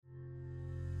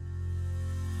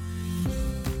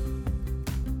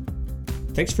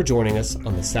Thanks for joining us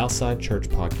on the Southside Church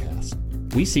Podcast.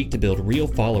 We seek to build real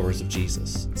followers of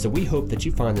Jesus, so we hope that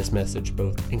you find this message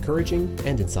both encouraging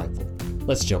and insightful.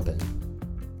 Let's jump in.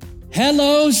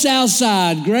 Hello,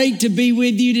 Southside. Great to be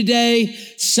with you today.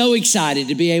 So excited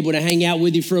to be able to hang out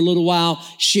with you for a little while,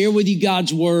 share with you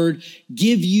God's Word,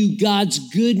 give you God's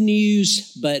good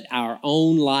news, but our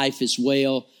own life as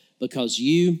well, because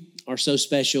you are so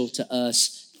special to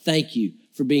us. Thank you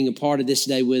for being a part of this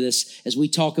day with us as we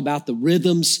talk about the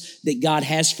rhythms that God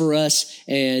has for us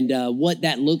and what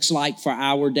that looks like for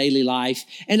our daily life.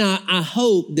 And I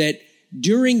hope that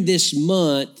during this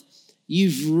month,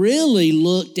 you've really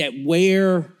looked at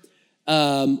where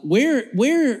are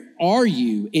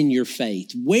you in your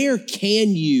faith? Where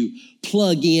can you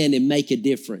plug in and make a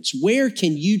difference? Where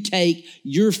can you take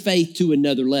your faith to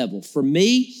another level? For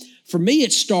me,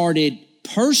 it started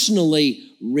personally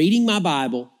reading my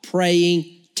Bible,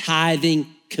 praying, tithing,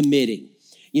 committing,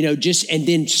 and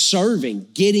then serving,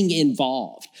 getting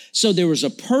involved. So there was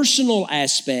a personal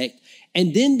aspect,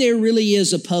 and then there really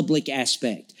is a public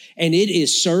aspect. And it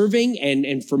is serving,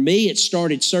 and for me, it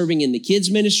started serving in the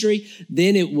kids ministry.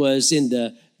 Then it was in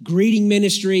the greeting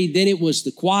ministry. Then it was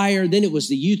the choir. Then it was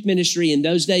the youth ministry. In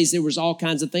those days, there was all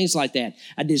kinds of things like that.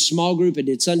 I did small group. I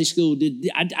did Sunday school.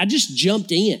 I just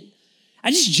jumped in.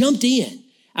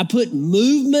 I put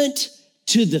movement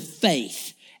to the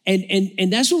faith.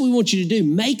 And that's what we want you to do.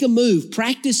 Make a move.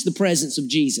 Practice the presence of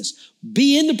Jesus.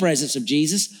 Be in the presence of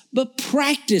Jesus, but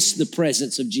practice the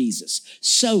presence of Jesus.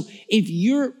 So if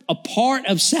you're a part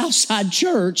of Southside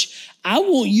Church, I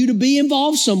want you to be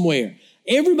involved somewhere.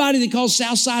 Everybody that calls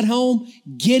Southside home,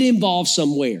 get involved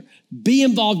somewhere. Be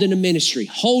involved in a ministry.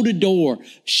 Hold a door,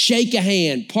 shake a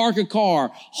hand, park a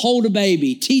car, hold a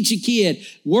baby, teach a kid,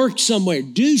 work somewhere.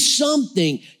 Do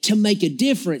something to make a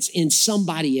difference in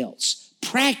somebody else.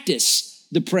 Practice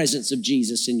the presence of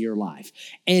Jesus in your life.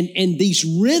 And these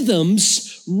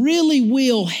rhythms really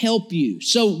will help you.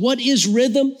 So what is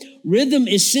rhythm? Rhythm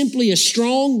is simply a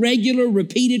strong, regular,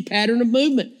 repeated pattern of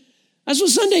movement. That's what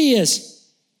Sunday is.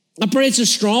 I pray it's a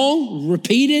strong,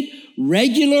 repeated,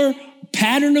 regular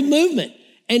pattern of movement.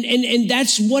 And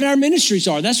that's what our ministries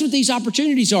are. That's what these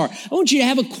opportunities are. I want you to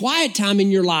have a quiet time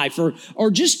in your life or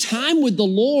just time with the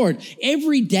Lord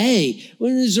every day.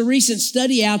 Well, there's a recent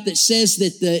study out that says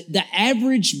that the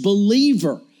average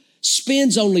believer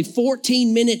spends only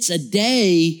 14 minutes a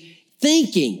day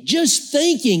just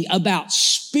thinking about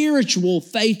spiritual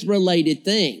faith-related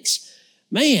things.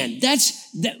 Man,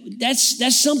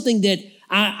 that's something that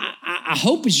I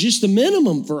hope it's just the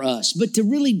minimum for us, but to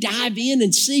really dive in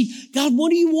and see, God, what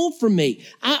do you want from me?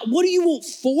 What do you want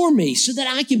for me so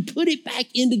that I can put it back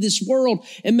into this world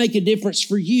and make a difference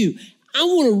for you? I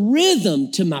want a rhythm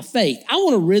to my faith. I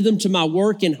want a rhythm to my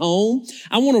work and home.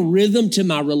 I want a rhythm to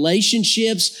my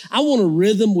relationships. I want a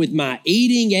rhythm with my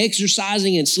eating,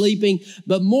 exercising, and sleeping.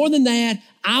 But more than that,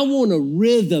 I want a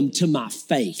rhythm to my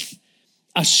faith.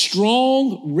 A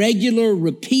strong, regular,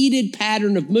 repeated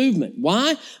pattern of movement.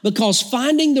 Why? Because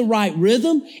finding the right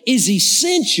rhythm is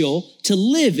essential to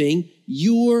living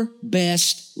your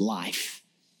best life.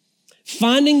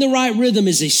 Finding the right rhythm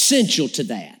is essential to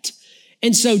that.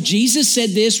 And so Jesus said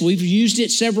this, we've used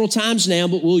it several times now,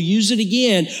 but we'll use it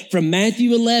again from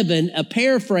Matthew 11, a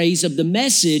paraphrase of the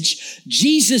message.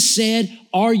 Jesus said,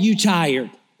 "Are you tired?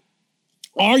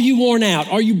 Are you worn out?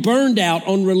 Are you burned out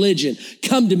on religion?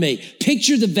 Come to me."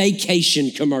 Picture the vacation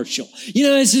commercial.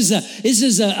 This is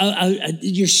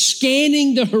you're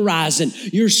scanning the horizon.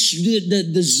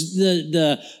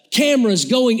 The camera's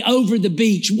going over the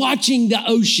beach, watching the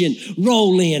ocean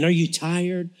roll in. Are you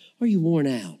tired? Are you worn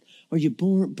out? Are you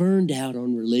burned out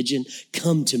on religion?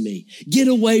 Come to me. Get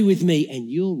away with me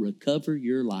and you'll recover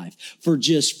your life for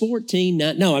just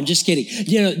 $14.99. No, I'm just kidding.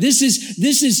 This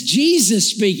is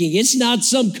Jesus speaking. It's not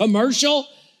some commercial.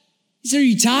 He said, are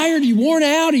you tired? Are you worn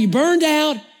out? Are you burned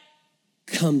out?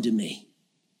 Come to me.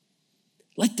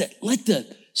 Let the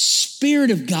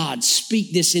Spirit of God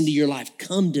speak this into your life.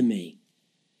 Come to me.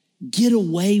 Get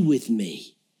away with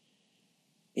me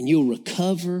and you'll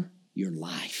recover your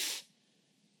life.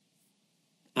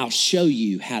 I'll show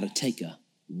you how to take a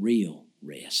real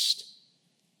rest.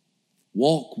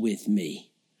 Walk with me.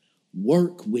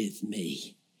 Work with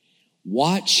me.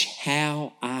 Watch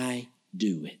how I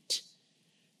do it.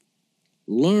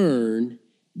 Learn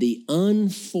the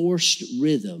unforced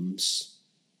rhythms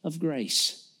of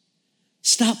grace.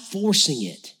 Stop forcing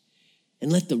it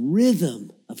and let the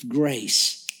rhythm of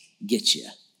grace get you,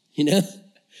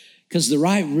 because the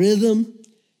right rhythm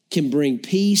can bring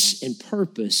peace and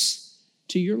purpose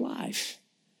to your life.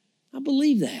 I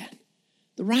believe that.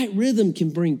 The right rhythm can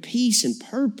bring peace and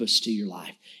purpose to your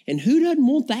life. And who doesn't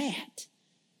want that?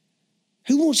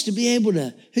 Who wants to be able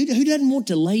to, who doesn't want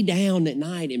to lay down at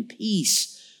night in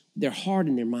peace, their heart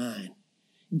and their mind?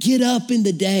 Get up in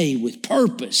the day with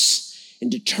purpose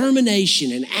and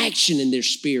determination and action in their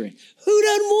spirit. Who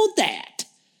doesn't want that?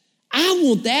 I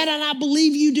want that, and I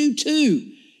believe you do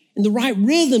too. And the right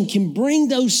rhythm can bring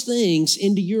those things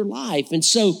into your life. And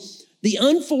so the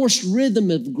unforced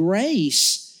rhythm of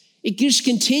grace, it just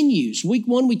continues. Week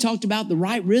 1, we talked about the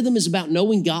right rhythm is about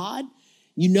knowing God.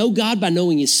 You know God by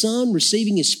knowing his Son,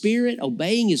 receiving his Spirit,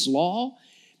 obeying his law.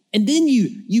 And then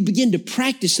you begin to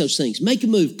practice those things. Make a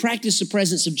move, practice the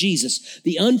presence of Jesus.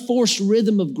 The unforced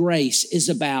rhythm of grace is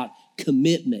about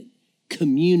commitment,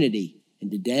 community,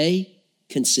 and today,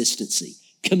 consistency.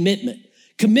 Commitment.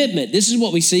 This is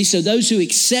what we see. So those who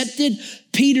accepted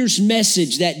Peter's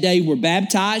message that day were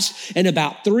baptized, and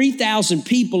about 3,000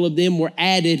 people of them were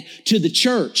added to the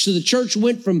church. So the church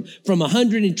went from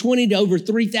 120 to over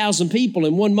 3,000 people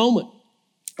in one moment.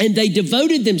 And they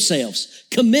devoted themselves.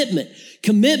 Commitment,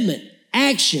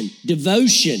 action,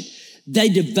 devotion. They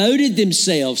devoted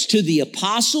themselves to the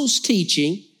apostles'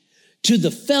 teaching, to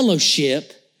the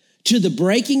fellowship, to the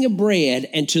breaking of bread,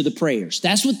 and to the prayers.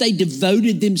 That's what they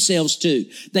devoted themselves to.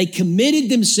 They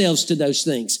committed themselves to those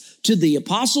things, to the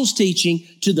apostles' teaching,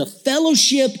 to the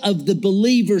fellowship of the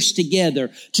believers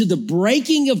together, to the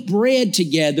breaking of bread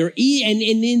together,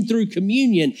 and then through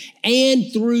communion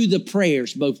and through the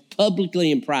prayers, both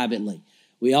publicly and privately.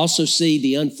 We also see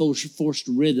the unforced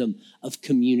rhythm of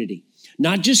community.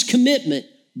 Not just commitment,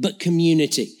 but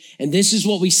community. And this is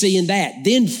what we see in that.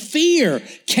 Then fear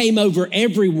came over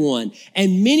everyone,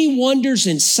 and many wonders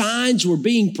and signs were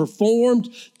being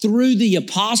performed through the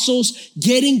apostles.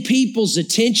 Getting people's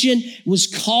attention was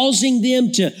causing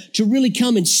them to really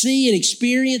come and see and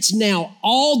experience. Now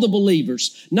all the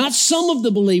believers, not some of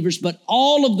the believers, but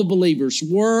all of the believers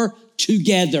were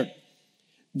together.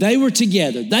 They were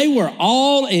together. They were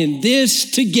all in this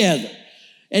together.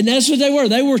 And that's what they were.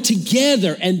 They were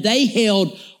together, and they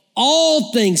held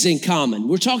all things in common.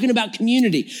 We're talking about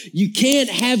community. You can't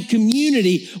have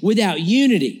community without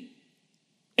unity.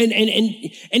 And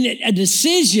a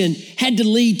decision had to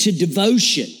lead to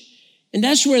devotion. And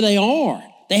that's where they are.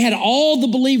 They had all the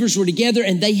believers were together,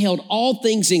 and they held all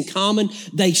things in common.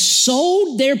 They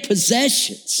sold their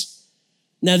possessions.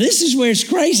 Now, this is where it's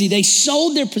crazy. They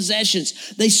sold their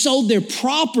possessions. They sold their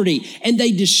property, and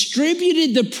they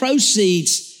distributed the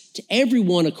proceeds to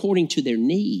everyone according to their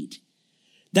need.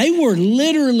 They were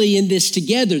literally in this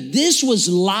together. This was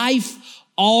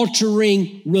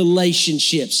life-altering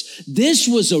relationships. This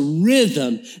was a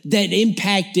rhythm that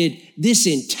impacted this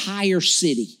entire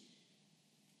city.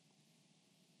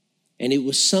 And it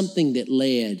was something that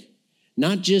led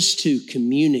not just to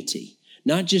community,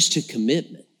 not just to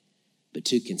commitment, but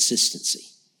to consistency.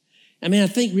 I mean, I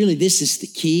think really this is the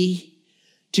key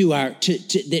to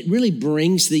that really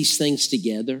brings these things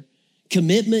together.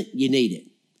 Commitment, you need it.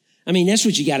 I mean, that's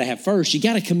what you got to have first. You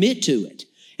got to commit to it.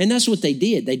 And that's what they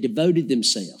did. They devoted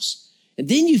themselves. And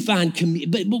then you find,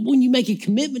 but when you make a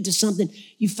commitment to something,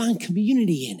 you find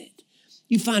community in it.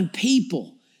 You find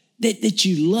people that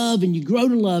you love and you grow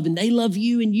to love, and they love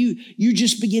you, and you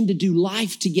just begin to do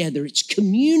life together. It's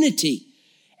community.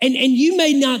 And you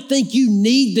may not think you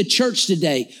need the church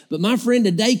today, but my friend,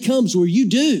 a day comes where you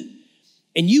do,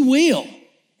 and you will.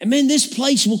 And man, this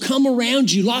place will come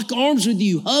around you, lock arms with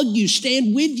you, hug you,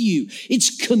 stand with you.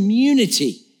 It's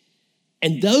community.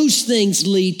 And those things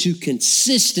lead to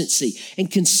consistency.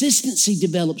 And consistency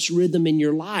develops rhythm in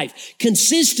your life.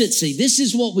 Consistency, this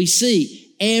is what we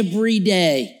see every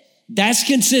day. That's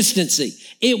consistency.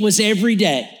 It was every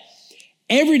day.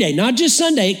 Every day, not just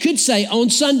Sunday. It could say on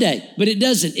Sunday, but it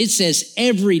doesn't. It says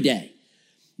every day.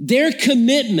 Their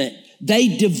commitment,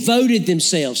 they devoted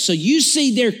themselves. So you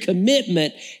see their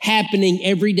commitment happening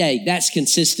every day. That's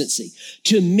consistency.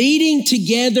 To meeting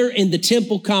together in the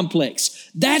temple complex.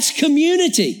 That's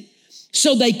community.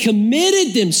 So they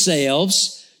committed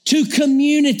themselves to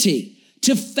community,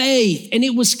 to faith, and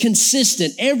it was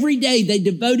consistent. Every day they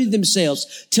devoted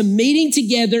themselves to meeting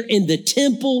together in the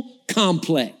temple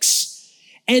complex.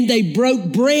 And they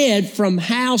broke bread from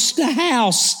house to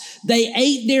house. They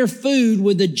ate their food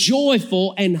with a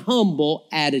joyful and humble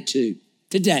attitude.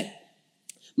 Today,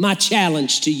 my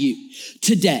challenge to you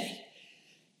today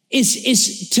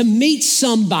is to meet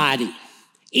somebody,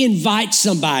 invite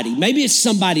somebody. Maybe it's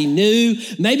somebody new.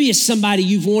 Maybe it's somebody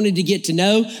you've wanted to get to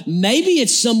know. Maybe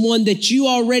it's someone that you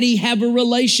already have a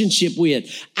relationship with.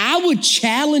 I would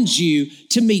challenge you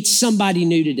to meet somebody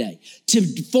new today.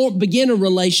 begin a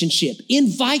relationship.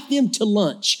 Invite them to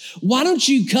lunch. Why don't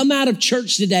you come out of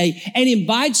church today and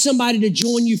invite somebody to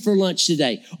join you for lunch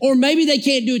today? Or maybe they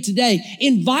can't do it today.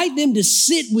 Invite them to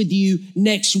sit with you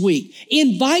next week.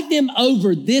 Invite them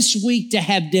over this week to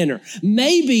have dinner.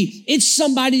 Maybe it's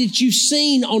somebody that you've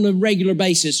seen on a regular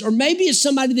basis, or maybe it's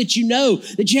somebody that you know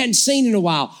that you hadn't seen in a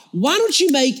while. Why don't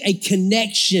you make a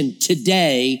connection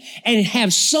today and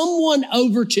have someone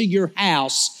over to your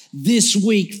house this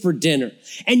week for dinner,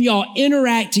 and y'all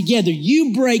interact together.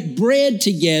 You break bread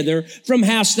together from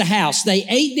house to house. They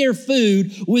ate their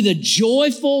food with a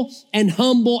joyful and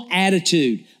humble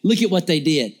attitude. Look at what they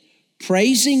did.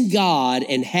 Praising God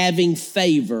and having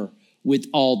favor with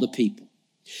all the people.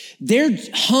 Their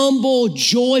humble,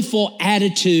 joyful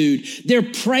attitude, their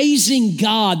praising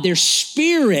God, their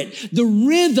spirit, the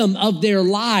rhythm of their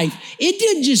life, it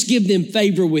didn't just give them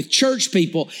favor with church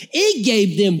people. It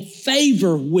gave them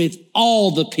favor with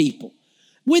all the people,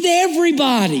 with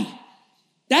everybody.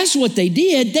 That's what they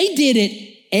did. They did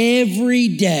it every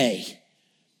day.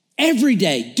 Every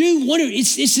day.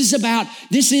 This is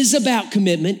about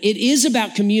commitment. It is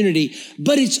about community,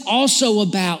 but it's also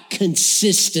about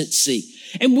consistency.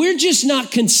 And we're just not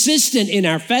consistent in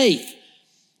our faith.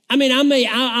 I mean,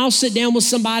 I'll sit down with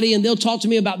somebody and they'll talk to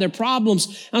me about their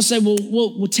problems. I'll say,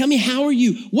 well, tell me, how are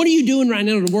you? What are you doing right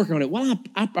now to work on it? Well,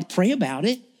 I pray about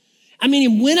it. I mean,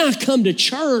 and when I come to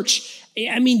church,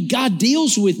 I mean, God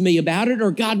deals with me about it,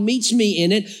 or God meets me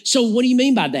in it. So what do you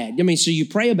mean by that? I mean, so you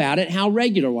pray about it. How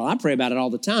regular? Well, I pray about it all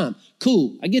the time.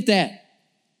 Cool. I get that.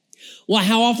 Well,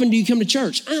 how often do you come to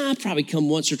church? I probably come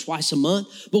once or twice a month.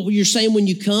 But what you're saying, when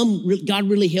you come, God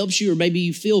really helps you, or maybe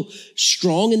you feel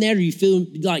strong in that, or you feel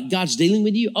like God's dealing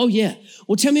with you? Oh, yeah.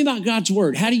 Well, tell me about God's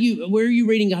word. Where are you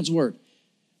reading God's word?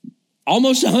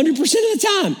 Almost 100% of the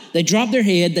time, they drop their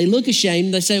head, they look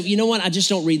ashamed, they say, you know what? I just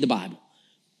don't read the Bible.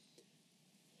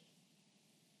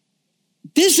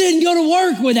 This isn't going to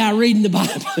work without reading the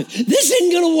Bible. This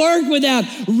isn't going to work without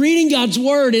reading God's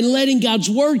word and letting God's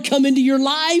word come into your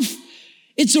life.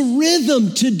 It's a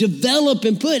rhythm to develop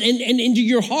and put into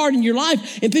your heart and your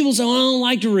life. And people say, well, I don't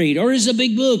like to read, or it's a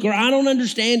big book, or I don't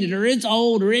understand it, or it's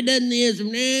old, or it doesn't this.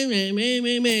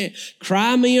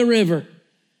 Cry me a river.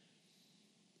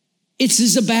 This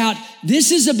is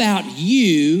about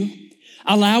you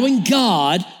allowing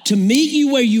God to meet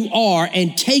you where you are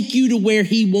and take you to where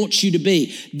He wants you to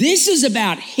be. This is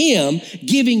about Him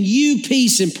giving you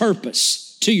peace and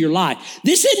purpose to your life.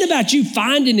 This isn't about you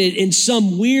finding it in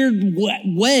some weird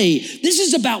way. This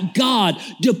is about God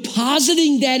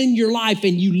depositing that in your life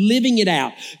and you living it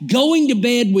out, going to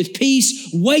bed with peace,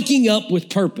 waking up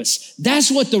with purpose. That's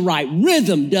what the right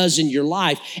rhythm does in your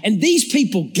life. And these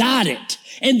people got it,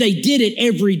 and they did it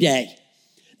every day.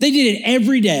 They did it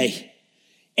every day.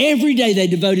 Every day they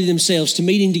devoted themselves to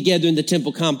meeting together in the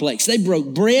temple complex. They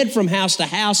broke bread from house to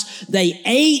house. They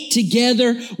ate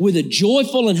together with a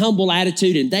joyful and humble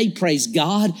attitude, and they praised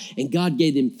God, and God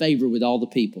gave them favor with all the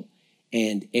people.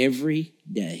 And every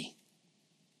day,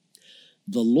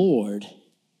 the Lord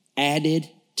added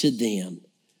to them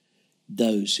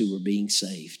those who were being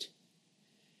saved.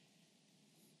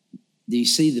 Do you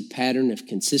see the pattern of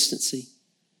consistency?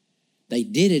 They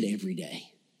did it every day.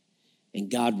 And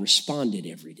God responded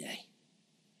every day.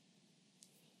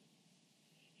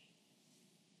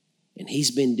 And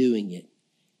He's been doing it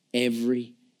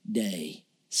every day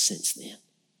since then.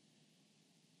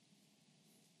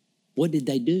 What did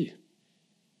they do?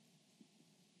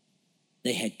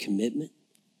 They had commitment,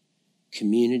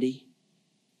 community,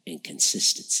 and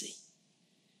consistency.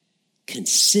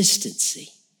 Consistency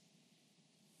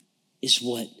is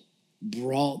what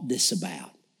brought this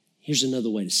about. Here's another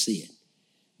way to see it.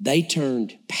 They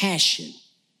turned passion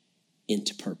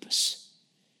into purpose.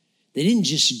 They didn't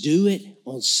just do it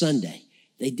on Sunday.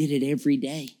 They did it every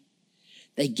day.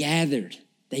 They gathered.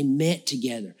 They met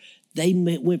together. They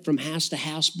went from house to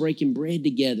house breaking bread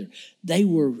together. They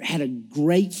had a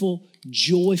grateful,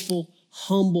 joyful,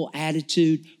 humble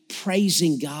attitude,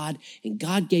 praising God, and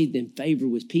God gave them favor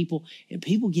with people, and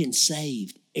people getting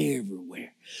saved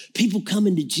everywhere. People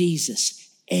coming to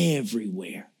Jesus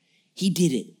everywhere. He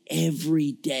did it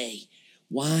every day.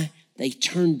 Why? They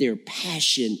turned their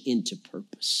passion into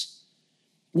purpose.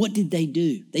 What did they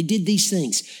do? They did these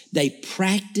things. They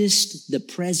practiced the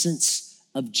presence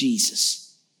of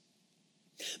Jesus.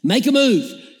 Make a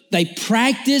move. They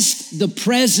practiced the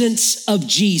presence of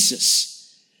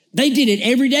Jesus. They did it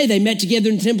every day. They met together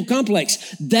in the temple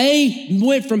complex. They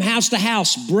went from house to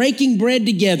house, breaking bread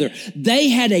together. They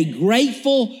had a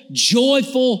grateful,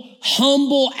 joyful,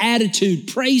 humble attitude,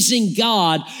 praising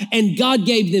God, and God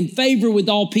gave them favor with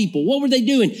all people. What were they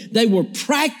doing? They were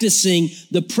practicing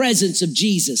the presence of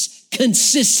Jesus.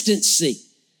 Consistency.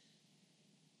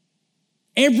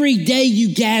 Every day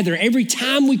you gather, every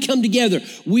time we come together,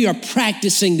 we are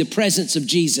practicing the presence of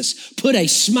Jesus. Put a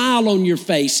smile on your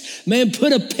face. Man,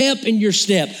 put a pep in your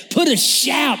step. Put a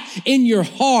shout in your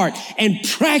heart and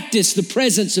practice the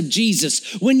presence of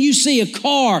Jesus. When you see a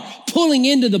car pulling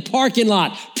into the parking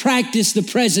lot, practice the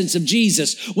presence of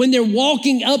Jesus. When they're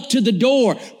walking up to the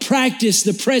door, practice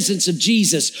the presence of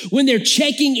Jesus. When they're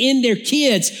checking in their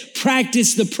kids,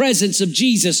 practice the presence of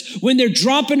Jesus. When they're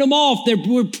dropping them off,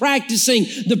 we're practicing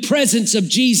the presence of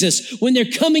Jesus. When they're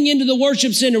coming into the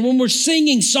worship center, when we're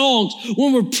singing songs,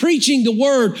 when we're preaching the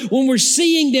word, when we're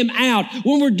seeing them out,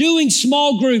 when we're doing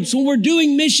small groups, when we're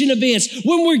doing mission events,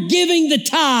 when we're giving the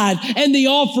tithe and the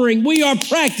offering, we are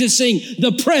practicing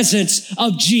the presence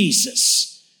of Jesus.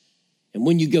 And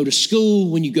when you go to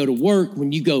school, when you go to work,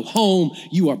 when you go home,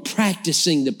 you are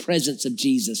practicing the presence of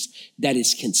Jesus. That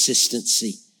is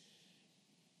consistency.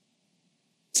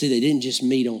 See, they didn't just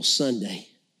meet on Sunday.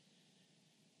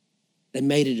 They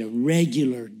made it a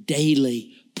regular,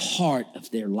 daily part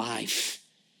of their life.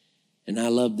 And I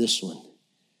love this one.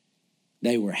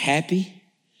 They were happy,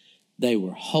 they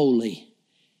were holy,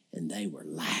 and they were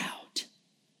loud.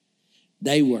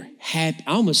 They were happy.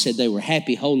 I almost said they were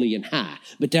happy, holy, and high,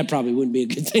 but that probably wouldn't be a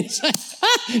good thing to say.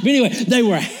 But anyway, they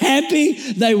were happy,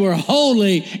 they were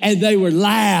holy, and they were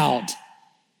loud.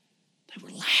 They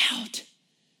were loud.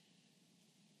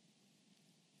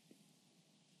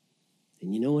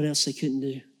 And you know what else they couldn't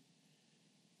do?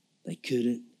 They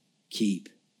couldn't keep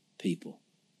people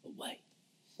away.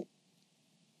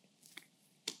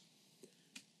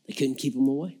 They couldn't keep them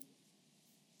away.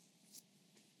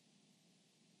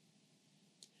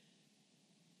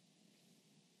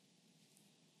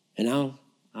 And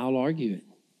I'll argue it.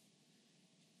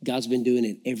 God's been doing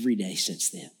it every day since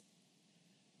then.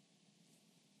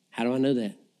 How do I know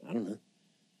that? I don't know.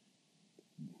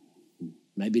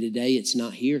 Maybe today it's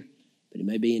not here, but it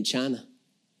may be in China,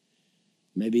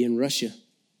 maybe in Russia,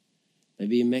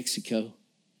 maybe in Mexico,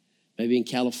 maybe in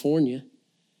California,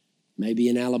 maybe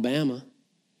in Alabama,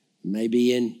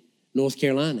 maybe in North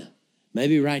Carolina,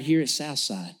 maybe right here at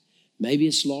Southside. Maybe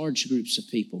it's large groups of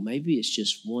people. Maybe it's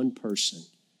just one person.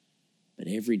 But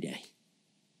every day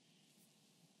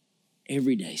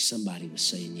somebody was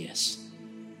saying yes.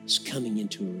 Was coming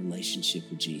into a relationship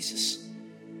with Jesus.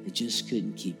 They just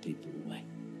couldn't keep people away.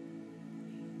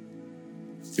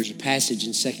 There's a passage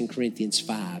in 2 Corinthians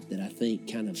 5 that I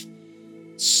think kind of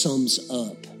sums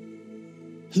up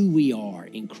who we are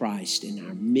in Christ and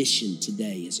our mission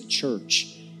today as a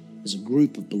church, as a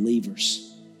group of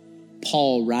believers.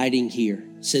 Paul, writing here,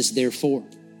 says, therefore,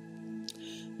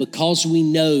 because we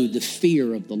know the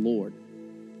fear of the Lord,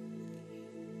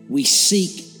 we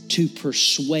seek to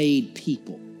persuade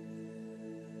people.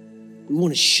 We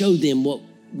want to show them what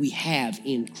we have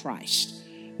in Christ.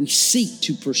 We seek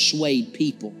to persuade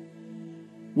people.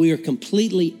 We are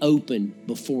completely open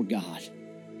before God,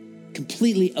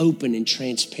 completely open and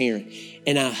transparent.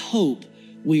 And I hope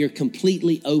we are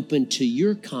completely open to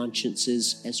your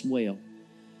consciences as well.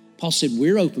 Paul said,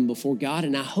 we're open before God,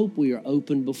 and I hope we are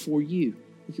open before you.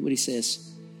 Look at what he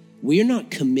says. We are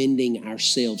not commending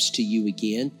ourselves to you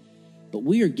again, but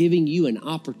we are giving you an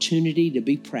opportunity to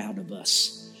be proud of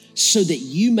us so that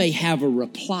you may have a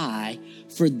reply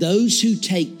for those who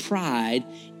take pride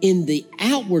in the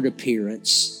outward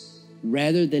appearance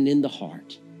rather than in the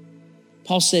heart.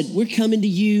 Paul said, we're coming to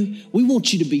you. We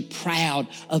want you to be proud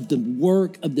of the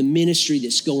work of the ministry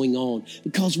that's going on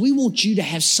because we want you to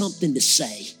have something to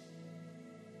say.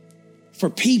 For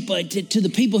people, to the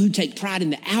people who take pride in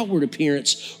the outward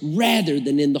appearance rather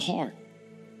than in the heart.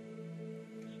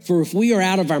 For if we are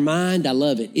out of our mind, I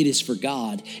love it, it is for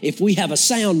God. If we have a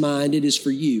sound mind, it is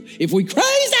for you. If we're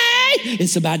crazy,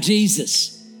 it's about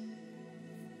Jesus.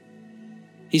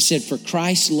 He said, for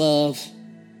Christ's love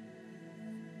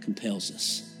compels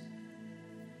us.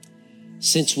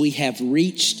 Since we have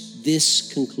reached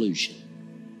this conclusion,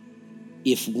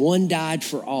 if one died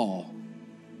for all,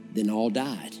 then all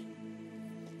died.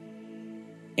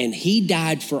 And he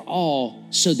died for all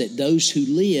so that those who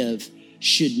live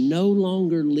should no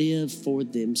longer live for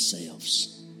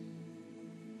themselves,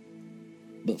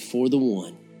 but for the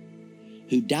one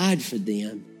who died for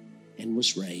them and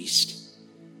was raised.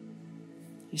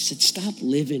 He said, stop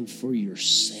living for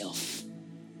yourself.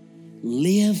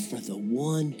 Live for the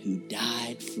one who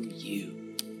died for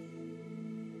you.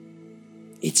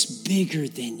 It's bigger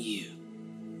than you.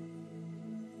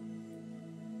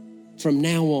 From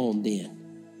now on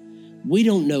then, we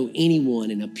don't know anyone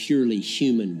in a purely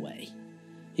human way.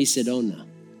 He said, oh no.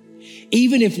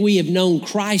 Even if we have known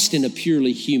Christ in a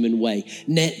purely human way,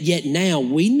 yet now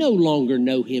we no longer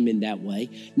know him in that way.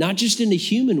 Not just in a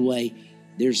human way,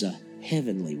 there's a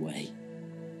heavenly way.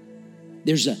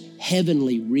 There's a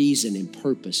heavenly reason and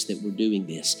purpose that we're doing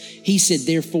this. He said,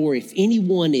 therefore, if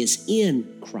anyone is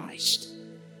in Christ,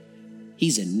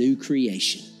 he's a new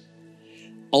creation.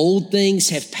 Old things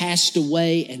have passed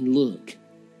away, and look,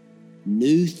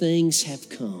 new things have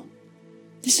come.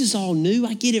 This is all new.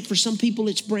 I get it. For some people,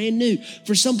 it's brand new.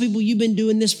 For some people, you've been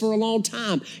doing this for a long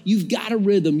time. You've got a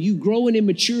rhythm. You're growing in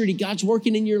maturity. God's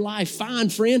working in your life. Fine,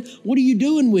 friend. What are you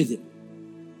doing with it?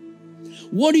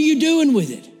 What are you doing with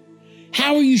it?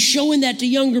 How are you showing that to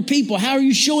younger people? How are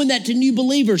you showing that to new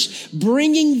believers?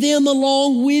 Bringing them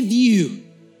along with you.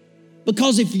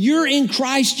 Because if you're in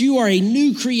Christ, you are a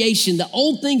new creation. The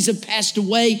old things have passed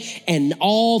away and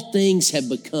all things have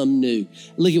become new.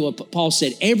 Look at what Paul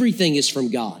said. Everything is from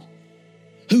God,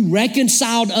 who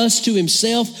reconciled us to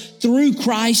himself through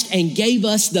Christ and gave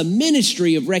us the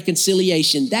ministry of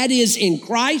reconciliation. That is, in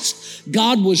Christ,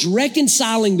 God was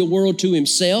reconciling the world to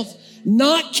himself,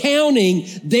 not counting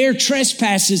their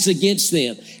trespasses against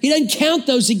them. He doesn't count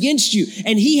those against you.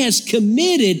 And he has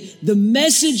committed the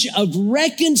message of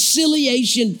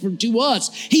reconciliation to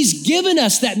us. He's given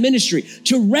us that ministry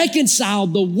to reconcile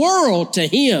the world to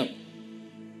him.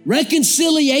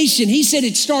 Reconciliation, he said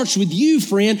it starts with you,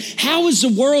 friend. How is the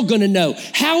world going to know?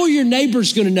 How are your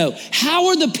neighbors going to know? How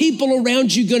are the people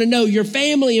around you going to know? Your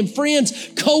family and friends,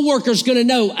 co-workers going to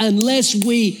know unless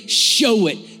we show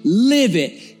it, live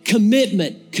it.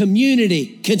 Commitment,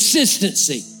 community,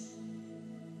 consistency.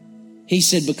 He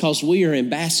said, because we are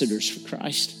ambassadors for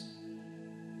Christ,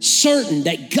 certain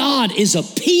that God is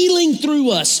appealing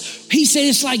through us. He said,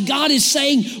 it's like God is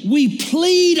saying, we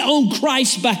plead on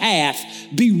Christ's behalf,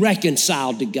 be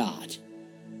reconciled to God.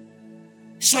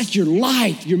 It's like your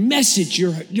life, your message,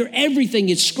 your everything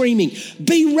is screaming,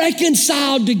 be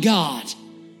reconciled to God.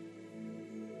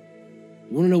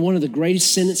 You want to know one of the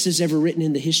greatest sentences ever written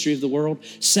in the history of the world?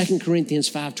 2 Corinthians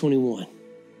 5:21.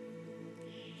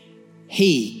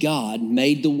 He, God,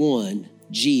 made the one,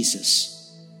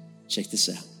 Jesus, check this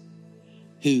out,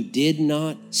 who did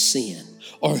not sin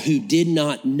or who did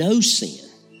not know sin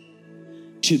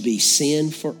to be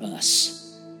sin for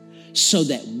us, so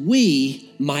that we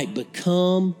might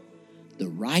become the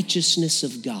righteousness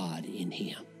of God in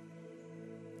him.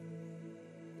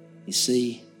 You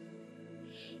see,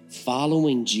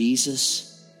 following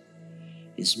Jesus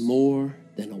is more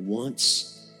than a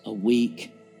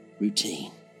once-a-week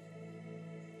routine.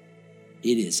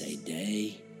 It is a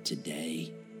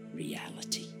day-to-day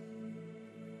reality.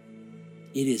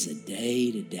 It is a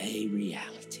day-to-day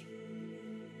reality.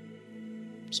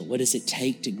 So what does it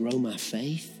take to grow my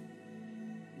faith?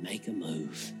 Make a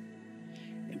move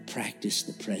and practice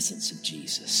the presence of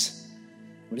Jesus.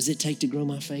 What does it take to grow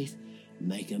my faith?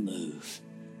 Make a move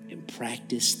and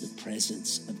practice the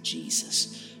presence of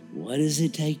Jesus. What does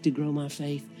it take to grow my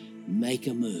faith? Make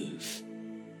a move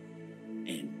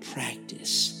and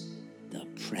practice the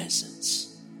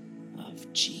presence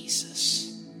of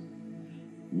Jesus.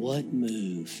 What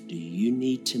move do you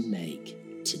need to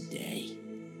make today?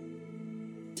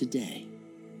 Today,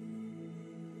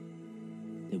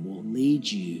 that will lead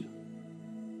you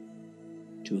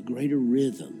to a greater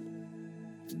rhythm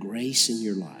of grace in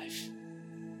your life,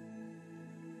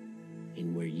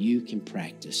 and where you can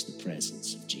practice the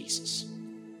presence of Jesus.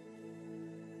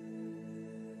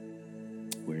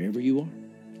 Wherever you are,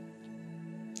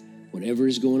 whatever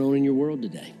is going on in your world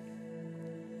today,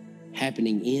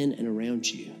 happening in and around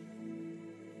you,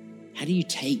 how do you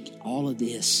take all of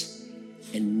this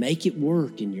and make it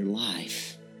work in your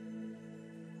life?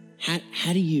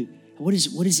 What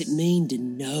does it mean to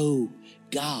know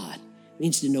God? It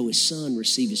means to know his Son,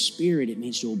 receive his Spirit. It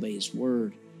means to obey his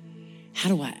word. How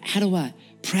do I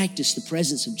practice the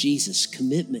presence of Jesus?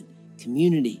 Commitment,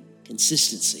 community,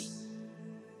 consistency.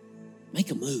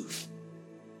 Make a move.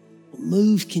 What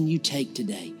move can you take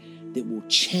today that will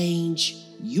change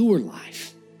your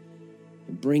life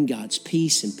and bring God's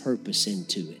peace and purpose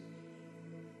into it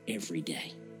every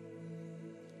day?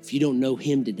 If you don't know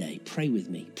him today, pray with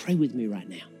me. Pray with me right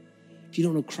now. If you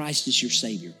don't know Christ as your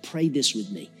Savior, pray this with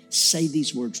me. Say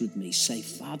these words with me. Say,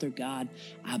 Father God,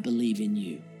 I believe in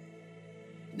you.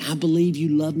 And I believe you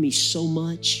love me so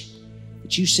much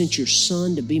that you sent your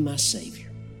Son to be my Savior.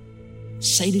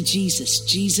 Say to Jesus,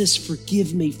 Jesus,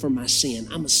 forgive me for my sin.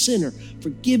 I'm a sinner.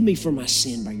 Forgive me for my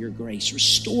sin by your grace.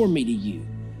 Restore me to you.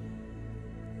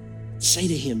 Say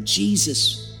to him,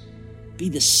 Jesus, be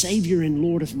the Savior and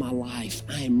Lord of my life.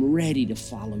 I am ready to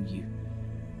follow you.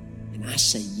 And I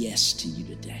say yes to you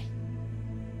today.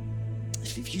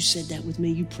 If you said that with me,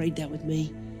 you prayed that with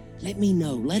me, let me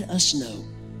know. Let us know.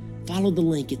 Follow the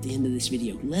link at the end of this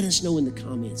video. Let us know in the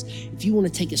comments. If you want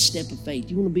to take a step of faith,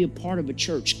 you want to be a part of a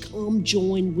church, come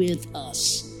join with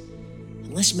us.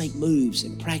 And let's make moves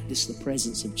and practice the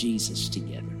presence of Jesus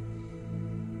together.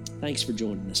 Thanks for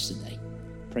joining us today.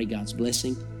 Pray God's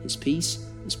blessing, his peace,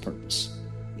 his purpose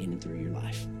in and through your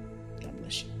life. God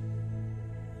bless you.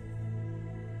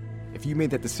 If you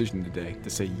made that decision today to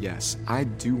say, yes, I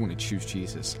do want to choose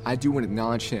Jesus, I do want to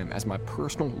acknowledge him as my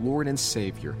personal Lord and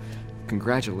Savior,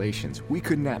 congratulations. We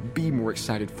could not be more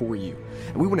excited for you.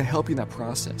 And we want to help you in that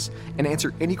process and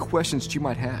answer any questions that you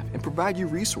might have and provide you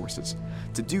resources.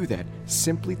 To do that,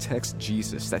 simply text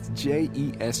Jesus, that's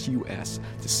JESUS,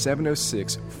 to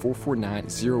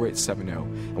 706-449-0870.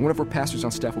 And one of our pastors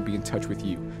on staff will be in touch with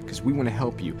you because we want to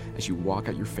help you as you walk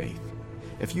out your faith.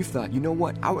 If you thought, you know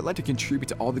what, I would like to contribute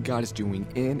to all that God is doing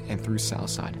in and through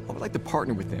Southside, I would like to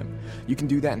partner with him, you can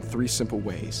do that in 3 simple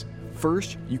ways.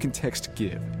 First, you can text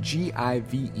GIVE,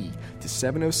 G-I-V-E, to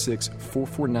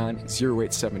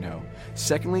 706-449-0870.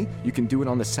 Secondly, you can do it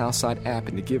on the Southside app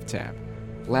in the Give tab.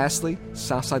 Lastly,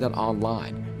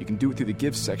 Southside.online. You can do it through the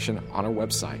Give section on our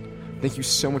website. Thank you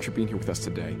so much for being here with us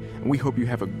today, and we hope you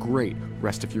have a great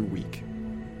rest of your week.